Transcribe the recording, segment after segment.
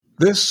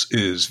This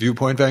is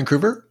Viewpoint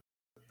Vancouver,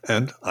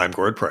 and I'm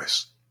Gord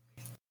Price.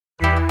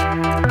 Back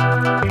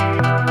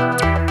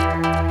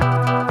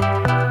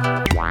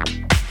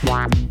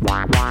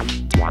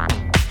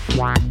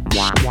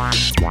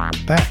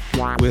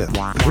with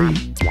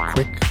 3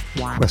 quick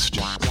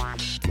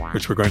questions,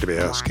 which we're going to be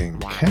asking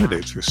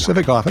candidates for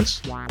civic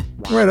office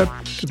right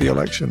up to the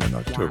election in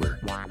October.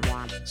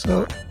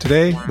 So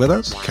today with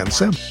us, Ken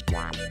Sim.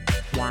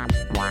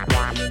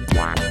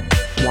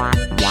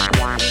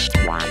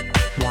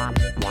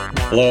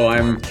 Hello,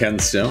 I'm Ken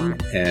Sim,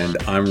 and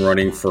I'm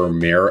running for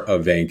Mayor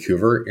of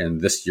Vancouver in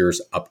this year's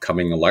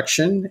upcoming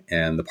election,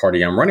 and the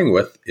party I'm running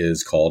with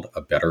is called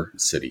A Better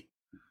City.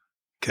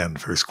 Ken,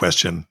 first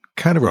question,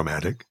 kind of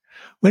romantic.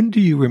 When do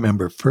you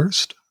remember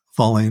first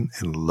falling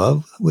in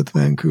love with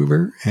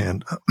Vancouver,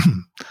 and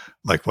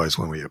likewise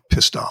when we were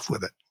pissed off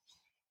with it?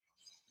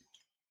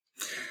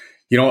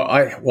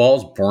 I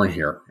was born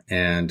here,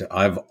 and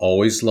I've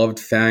always loved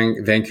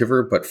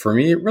Vancouver, but for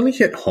me, it really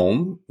hit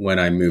home when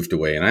I moved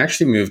away. And I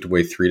actually moved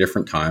away 3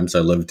 different times. I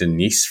lived in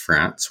Nice,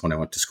 France, when I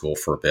went to school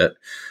for a bit.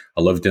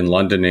 I lived in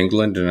London,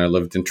 England, and I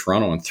lived in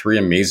Toronto, in 3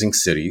 amazing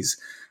cities.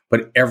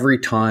 But every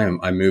time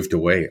I moved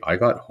away, I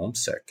got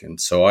homesick. And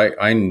so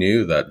I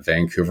knew that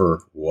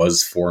Vancouver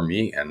was for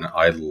me, and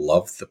I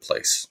loved the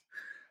place.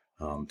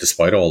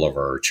 Despite all of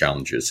our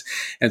challenges.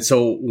 And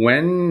so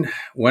when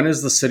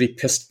has the city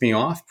pissed me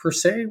off per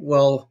se?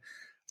 Well,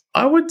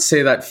 I would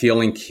say that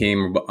feeling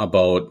came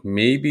about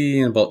maybe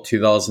in about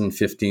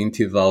 2015,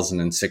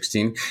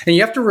 2016. And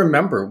you have to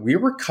remember, we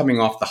were coming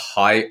off the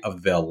high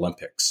of the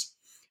Olympics.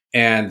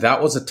 And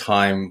that was a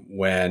time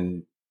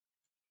when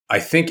I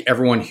think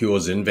everyone who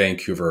was in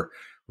Vancouver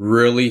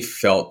really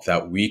felt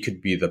that we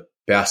could be the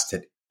best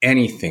at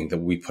anything that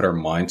we put our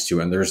minds to.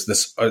 And there's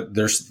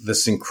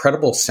this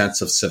incredible sense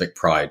of civic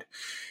pride.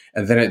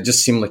 And then it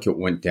just seemed like it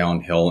went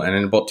downhill. And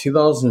in about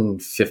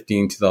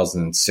 2015,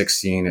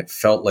 2016, it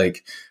felt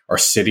like our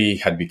city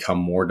had become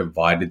more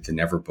divided than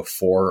ever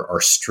before.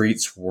 Our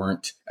streets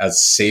weren't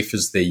as safe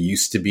as they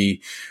used to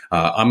be.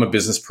 I'm a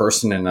business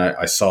person, and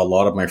I saw a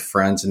lot of my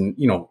friends and,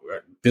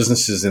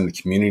 businesses in the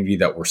community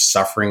that were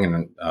suffering,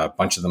 and a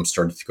bunch of them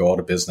started to go out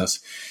of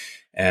business.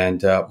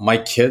 And my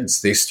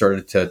kids, they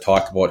started to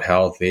talk about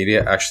how they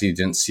actually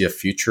didn't see a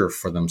future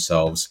for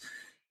themselves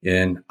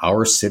in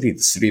our city,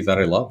 the city that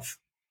I love.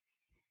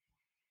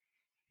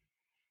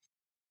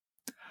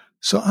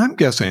 So I'm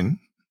guessing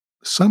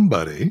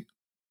somebody,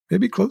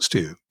 maybe close to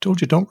you,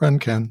 told you don't run,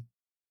 Ken.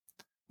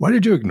 Why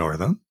did you ignore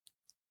them?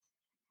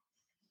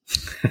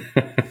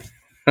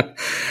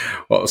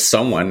 Well,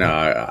 someone,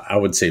 I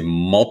would say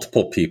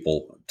multiple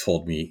people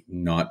told me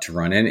not to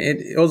run. And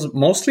it was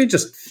mostly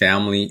just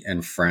family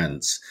and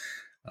friends.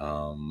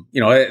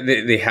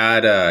 They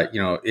had,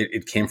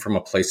 it came from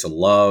a place of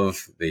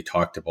love. They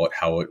talked about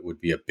how it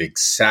would be a big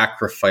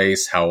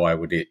sacrifice, how I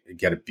would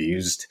get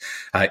abused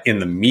in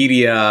the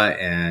media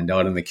and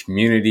out in the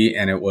community.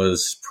 And it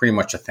was pretty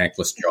much a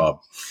thankless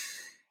job.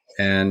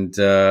 And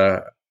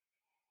at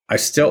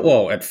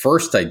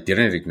first I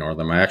didn't ignore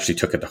them. I actually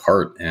took it to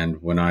heart.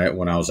 And when I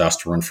was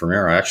asked to run for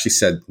mayor, I actually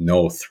said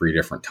no 3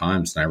 different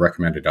times. And I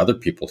recommended other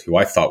people who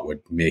I thought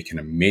would make an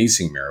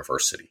amazing mayor of our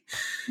city.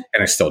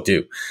 And I still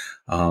do.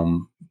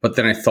 But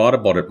then I thought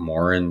about it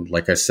more. And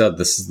like I said,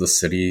 this is the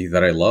city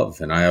that I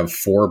love. And I have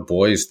 4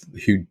 boys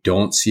who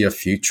don't see a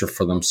future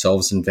for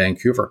themselves in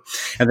Vancouver.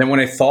 And then when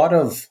I thought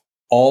of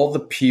all the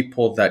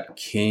people that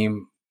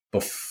came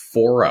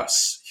before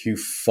us who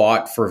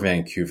fought for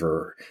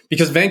Vancouver,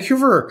 because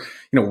Vancouver,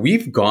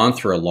 we've gone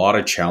through a lot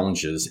of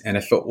challenges. And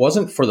if it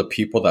wasn't for the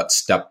people that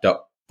stepped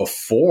up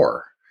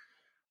before,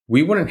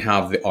 we wouldn't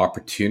have the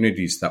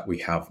opportunities that we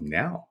have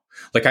now.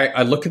 Like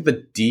I look at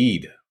the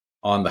deed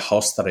on the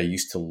house that I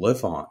used to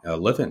live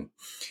in,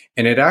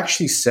 and it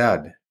actually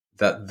said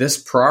that this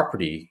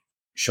property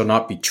shall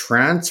not be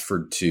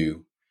transferred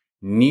to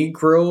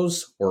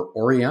Negroes or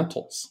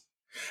Orientals.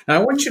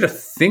 Now I want you to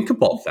think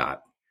about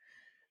that.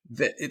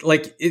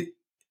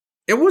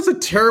 It was a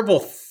terrible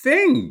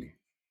thing.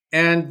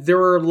 And there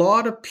were a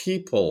lot of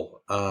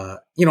people,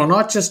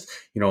 not just,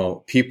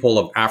 people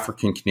of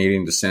African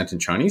Canadian descent and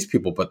Chinese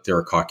people, but there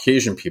are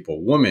Caucasian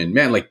people, women,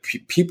 men,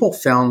 people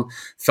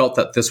felt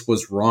that this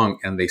was wrong,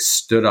 and they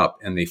stood up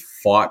and they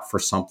fought for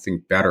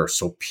something better.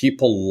 So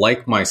people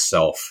like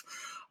myself,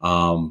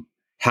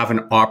 have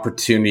an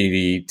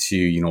opportunity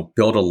to,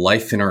 build a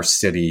life in our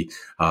city,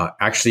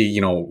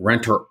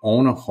 rent or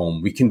own a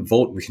home. We can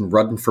vote. We can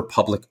run for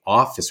public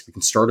office. We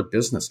can start a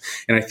business.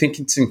 And I think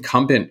it's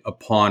incumbent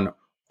upon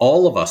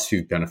all of us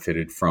who've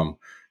benefited from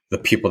the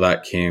people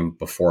that came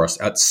before us.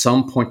 At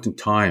some point in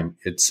time,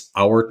 it's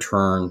our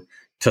turn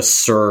to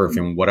serve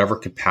in whatever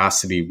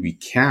capacity we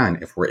can,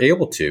 if we're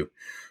able to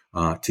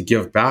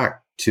give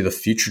back to the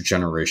future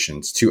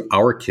generations, to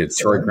our kids,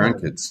 to our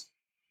grandkids.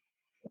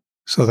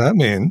 So that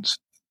means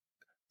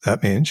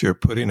you're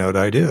putting out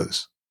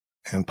ideas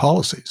and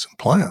policies and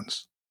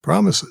plans,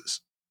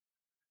 promises.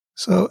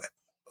 So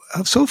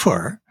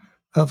far,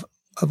 of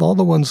all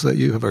the ones that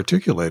you have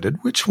articulated,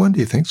 which one do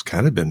you think's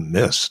kind of been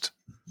missed,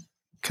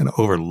 kind of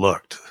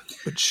overlooked,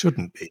 but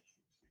shouldn't be?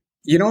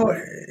 You know,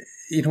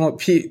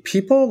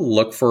 people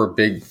look for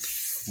big,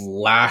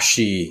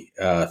 flashy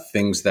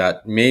things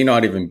that may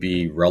not even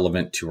be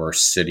relevant to our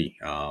city,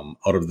 out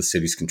of the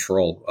city's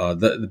control.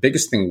 The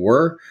biggest thing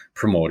we're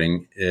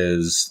promoting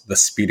is the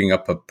speeding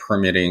up of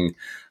permitting,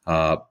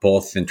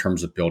 both in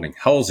terms of building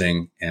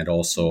housing and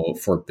also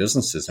for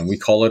businesses. And we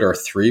call it our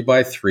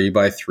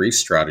 3x3x3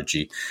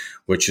 strategy,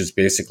 which is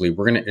basically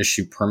we're going to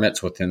issue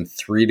permits within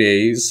 3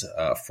 days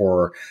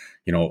for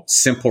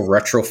simple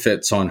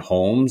retrofits on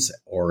homes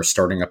or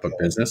starting up a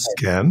business.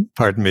 Ken,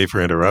 pardon me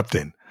for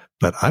interrupting,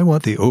 but I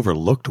want the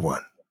overlooked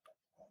one.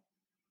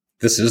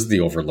 This is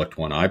the overlooked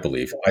one, I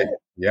believe.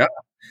 Yeah,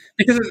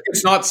 because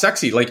it's not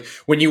sexy. Like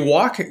when you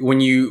walk,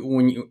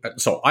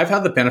 so I've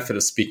had the benefit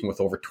of speaking with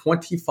over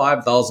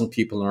 25,000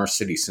 people in our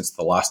city since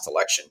the last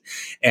election.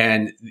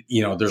 And,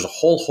 there's a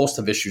whole host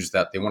of issues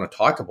that they want to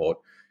talk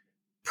about.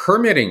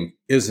 Permitting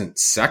isn't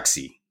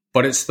sexy,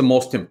 but it's the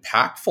most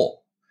impactful.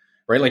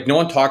 Right? Like no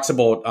one talks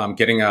about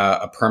getting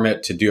a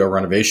permit to do a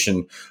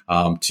renovation,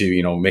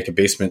 to make a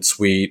basement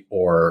suite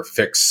or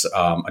fix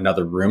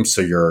another room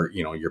so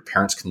your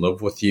parents can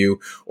live with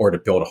you, or to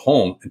build a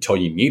home until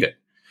you need it.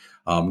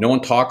 No one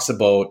talks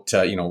about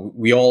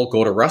we all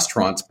go to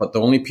restaurants, but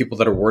the only people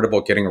that are worried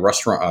about getting a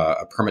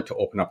permit to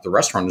open up the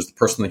restaurant is the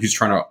person who's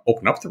trying to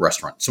open up the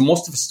restaurant. So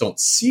most of us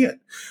don't see it,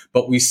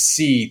 but we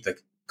see the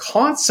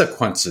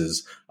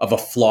consequences of a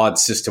flawed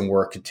system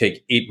where it could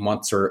take 8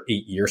 months or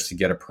 8 years to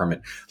get a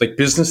permit. Like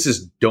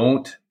businesses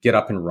don't get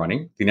up and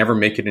running. They never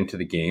make it into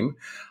the game.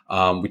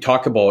 We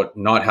talk about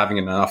not having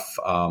enough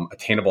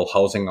attainable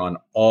housing on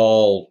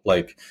all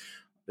like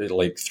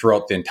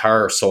throughout the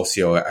entire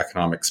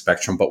socioeconomic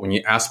spectrum. But when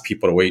you ask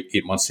people to wait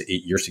 8 months to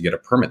 8 years to get a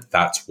permit,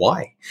 that's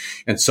why.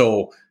 And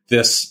so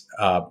this,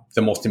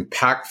 the most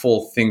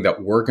impactful thing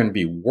that we're going to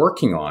be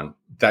working on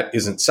that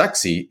isn't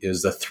sexy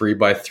is the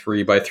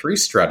 3x3x3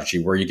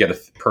 strategy, where you get a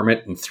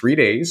permit in 3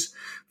 days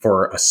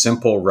for a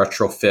simple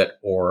retrofit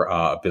or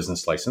a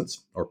business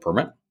license or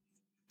permit.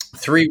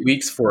 3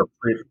 weeks for a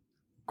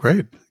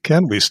Great.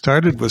 Ken, we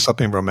started with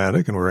something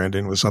romantic and we're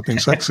ending with something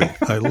sexy.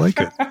 I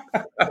like it.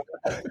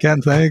 Ken,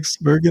 thanks.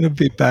 We're going to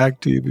be back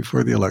to you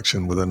before the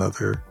election with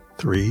another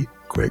 3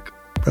 quick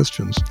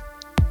questions.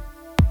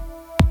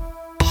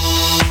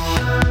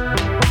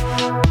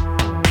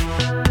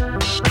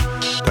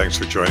 Thanks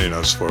for joining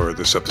us for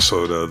this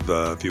episode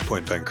of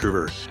Viewpoint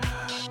Vancouver.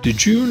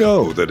 Did you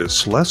know that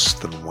it's less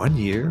than 1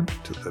 year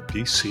to the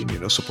BC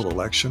municipal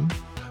election?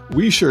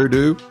 We sure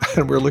do,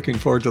 and we're looking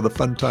forward to the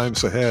fun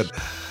times ahead,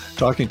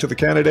 talking to the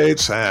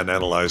candidates and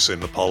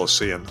analyzing the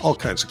policy and all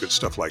kinds of good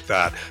stuff like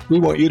that. We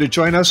want you to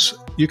join us.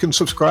 You can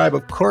subscribe,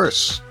 of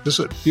course.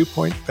 Visit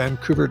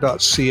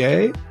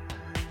viewpointvancouver.ca.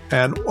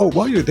 And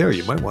while you're there,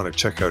 you might want to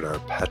check out our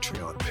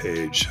Patreon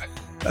page.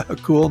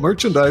 Cool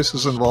merchandise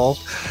is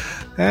involved.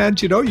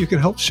 And, you can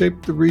help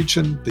shape the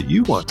region that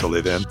you want to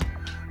live in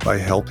by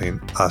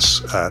helping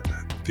us at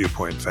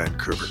Viewpoint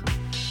Vancouver.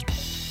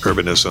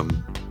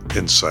 Urbanism,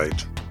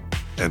 insight,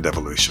 and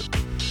evolution.